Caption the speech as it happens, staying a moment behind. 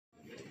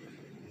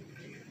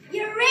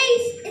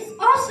Race is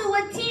also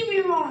a team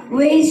you're on.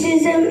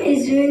 Racism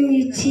is when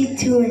you cheat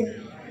to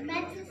win.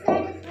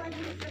 Menticide is when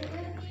you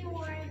forget you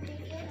were and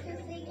begin to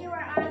think you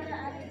were on the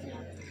other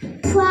team.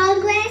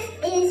 Progress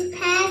is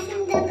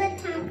passing the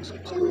baton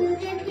to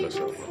moving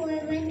people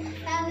forward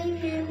by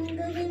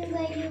remembering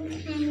where you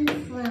came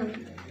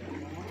from.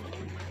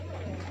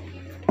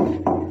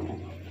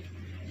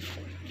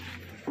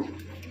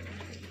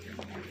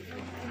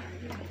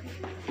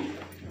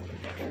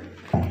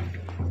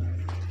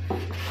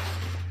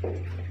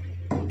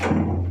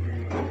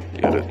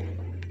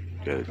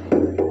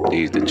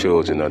 These the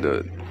children of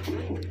the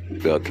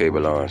Bell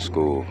Cabelon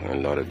School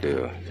in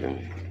Lauderdale,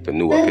 the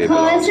newer Cabelon. The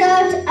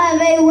concept of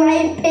a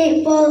white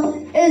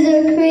people is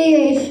a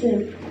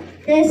creation.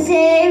 The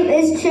same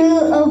is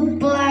true of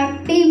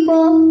black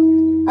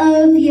people,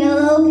 of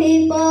yellow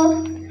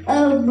people,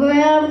 of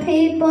brown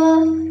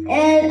people,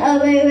 and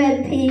of a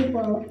red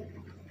people.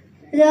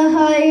 The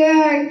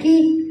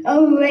hierarchy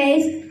of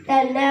race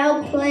that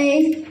now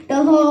plagues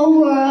the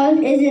whole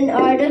world is an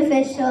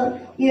artificial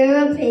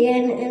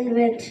European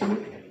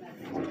invention.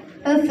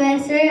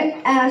 Professor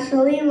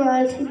Ashley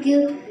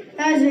Montague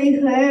has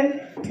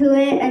referred to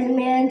it as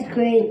man's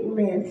great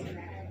myth.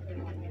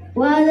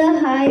 While the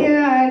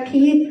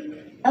hierarchy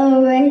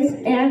of race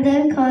and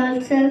the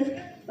concepts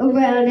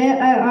around it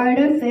are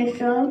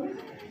artificial,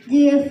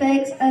 the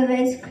effects of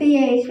its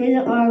creation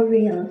are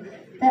real.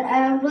 The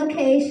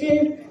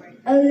application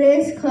of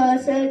this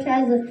concept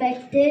has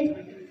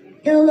affected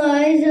the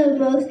lives of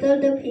most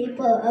of the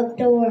people of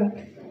the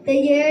world. The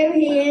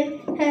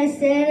European has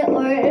said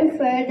or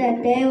inferred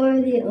that they were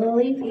the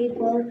only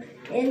people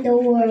in the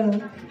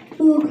world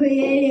who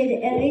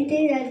created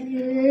anything that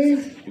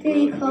used to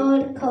be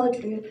called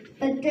culture,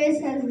 but this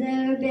has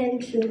never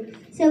been true.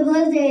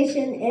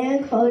 Civilization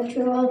and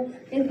cultural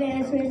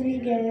advancements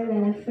began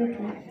in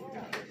Africa.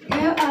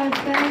 There are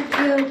 5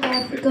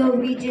 geographical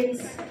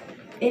regions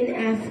in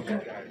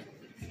Africa.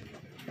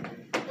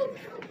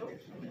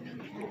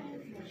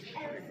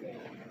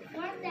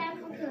 North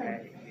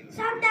Africa,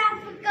 South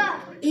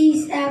Africa,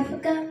 East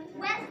Africa,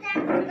 West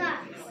Africa,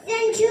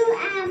 Central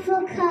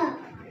Africa.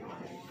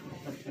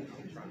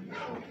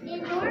 In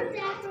North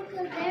Africa,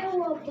 there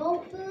were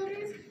boat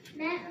builders,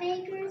 map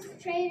makers,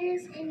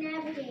 traders, and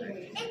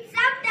navigators. In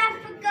South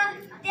Africa,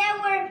 there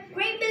were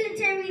great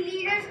military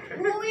leaders,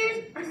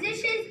 warriors,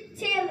 musicians,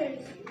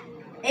 tailors.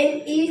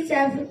 In East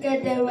Africa,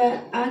 there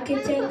were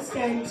architects,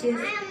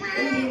 scientists,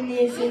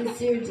 engineers, and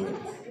surgeons.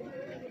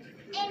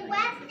 In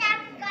West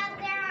Africa,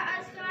 there are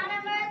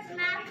astronomers,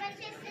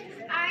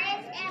 mathematicians,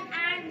 artists, and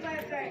iron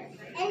workers.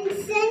 In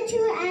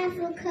Central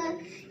Africa,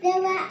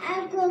 there were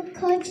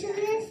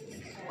agriculturalists,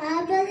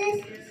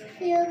 herbalists,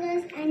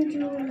 healers, and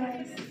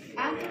jewelers.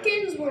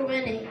 Africans were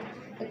winning.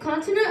 The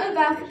continent of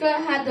Africa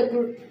had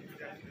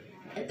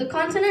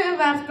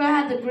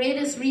the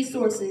greatest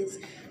resources.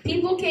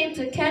 People came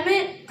to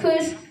Kemet,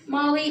 Kush,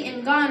 Mali,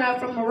 and Ghana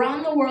from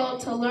around the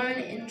world to learn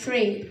and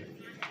trade.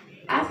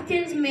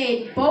 Africans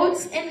made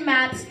boats and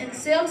maps and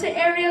sailed to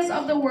areas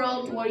of the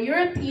world where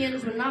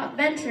Europeans would not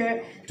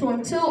venture to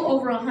until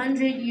over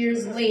 100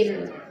 years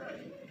later.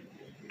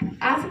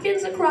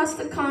 Africans across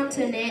the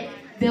continent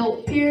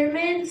built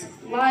pyramids,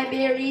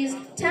 libraries,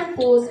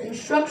 temples, and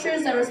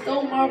structures that are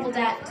still marveled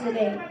at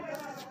today.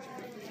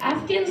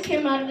 Africans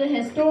came out of the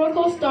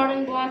historical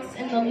starting blocks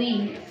in the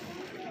lead.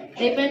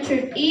 They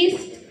ventured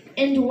east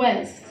and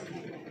west,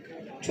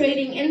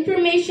 trading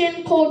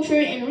information, culture,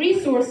 and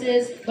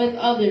resources with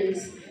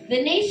others.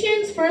 The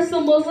nations, first the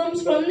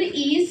Muslims from the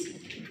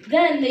east,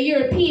 then the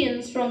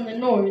Europeans from the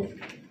north,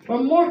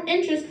 were more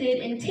interested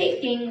in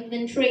taking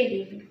than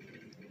trading.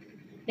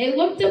 They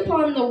looked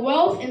upon the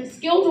wealth and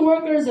skilled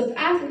workers of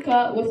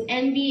Africa with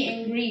envy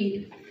and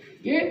greed.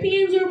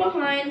 Europeans were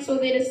behind, so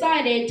they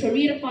decided to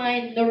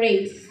redefine the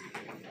race.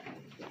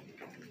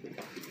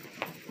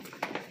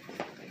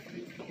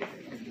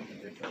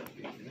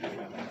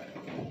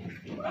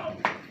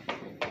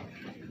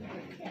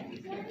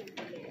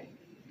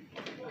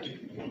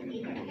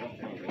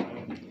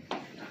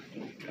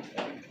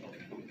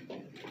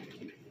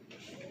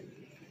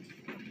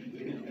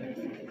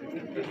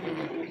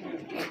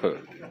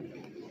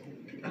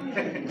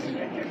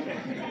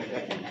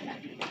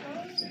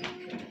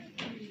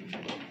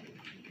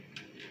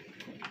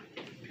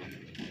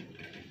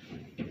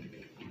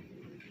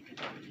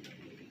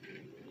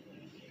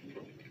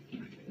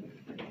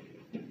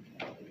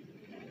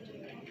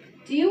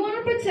 Do you want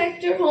to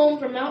protect your home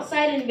from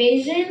outside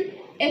invasion?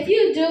 If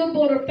you do,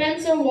 build a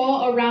fence or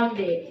wall around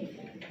it.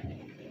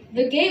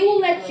 The gate will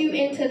let you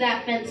into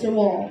that fence or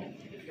wall.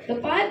 The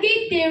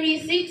 5-gate theory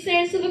seeks to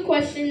answer the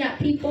question that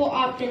people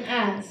often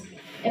ask.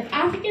 If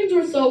Africans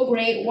were so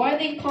great, why are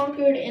they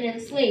conquered and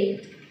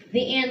enslaved?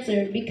 The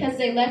answer, because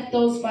they left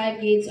those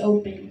 5 gates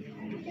open.